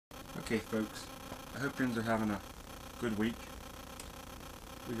Okay folks, I hope you are having a good week.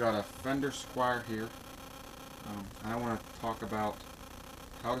 We got a Fender Squire here, and I want to talk about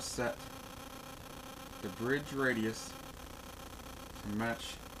how to set the bridge radius to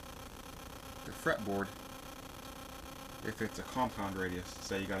match the fretboard if it's a compound radius.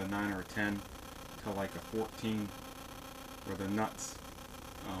 Say you got a 9 or a 10 to like a 14 where the nuts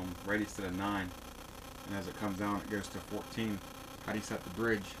radius to the 9, and as it comes down it goes to 14. How do you set the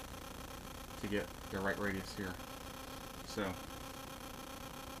bridge to get the right radius here? So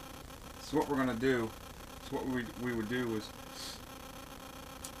what we're going to do, what we would do is,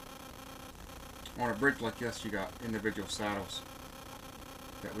 on a bridge like this you got individual saddles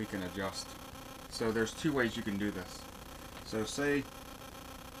that we can adjust. So there's two ways you can do this. So say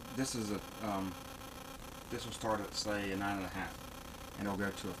this is a this will start at say a 9.5 and it'll go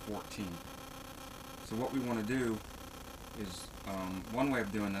to a 14. So what we want to do is, one way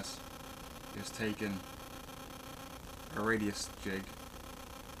of doing this is taking a radius jig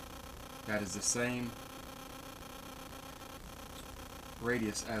that is the same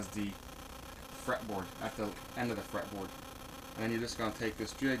radius as the fretboard, at the end of the fretboard, and then you're just going to take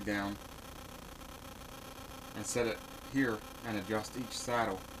this jig down and set it here and adjust each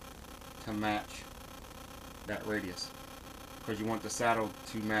saddle to match that radius, because you want the saddle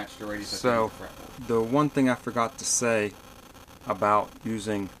to match the radius at the end of the fretboard. The one thing I forgot to say about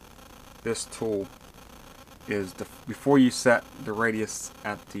using this tool is before you set the radius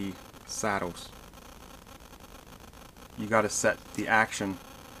at the saddles, you got to set the action,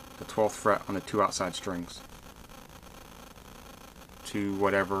 the 12th fret on the two outside strings, to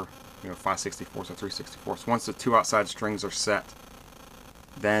whatever, 5/64 or 3/64. Once the two outside strings are set,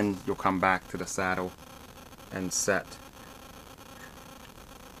 then you'll come back to the saddle and set,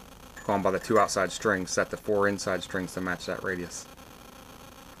 going by the two outside strings, set the 4 inside strings to match that radius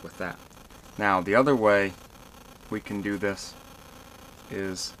with that. Now the other way we can do this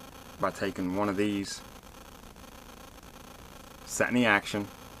is by taking one of these, setting the action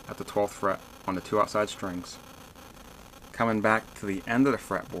at the 12th fret on the two outside strings, coming back to the end of the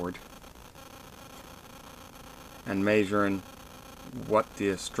fretboard and measuring what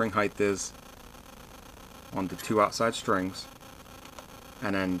the string height is on the two outside strings,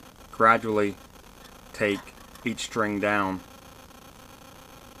 and then gradually take each string down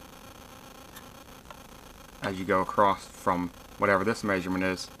as you go across from whatever this measurement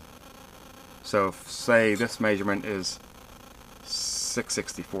is. So if, say this measurement is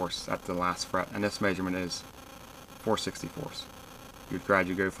 6/64 at the last fret and this measurement is 4/64, you'd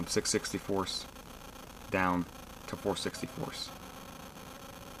gradually go from 6/64 down to 4/64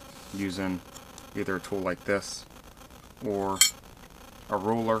 using either a tool like this or a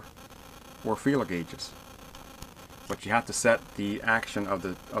ruler or feeler gauges. But you have to set the action of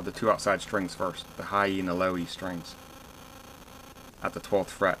the two outside strings first, the high E and the low E strings, at the 12th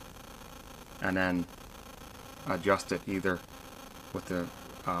fret, and then adjust it either with the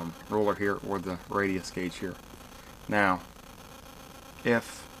ruler here or the radius gauge here. Now,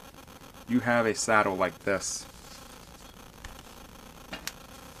 if you have a saddle like this,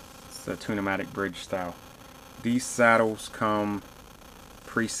 it's the Tune-o-matic bridge style. These saddles come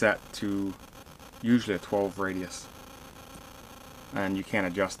preset to usually a 12 radius, and you can't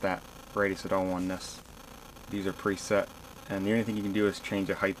adjust that radius at all on this. These are preset, and the only thing you can do is change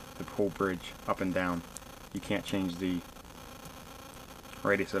the height of the whole bridge up and down. You can't change the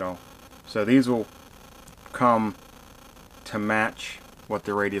radius at all. So these will come to match what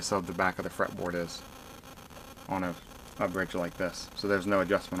the radius of the back of the fretboard is on a bridge like this. So there's no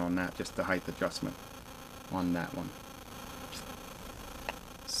adjustment on that, just the height adjustment on that one.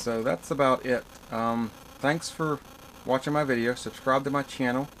 So that's about it. Thanks for watching my video. Subscribe to my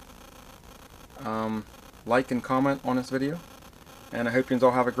channel. Like and comment on this video. And I hope you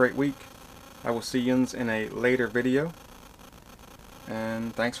all have a great week. I will see you in a later video.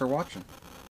 And thanks for watching.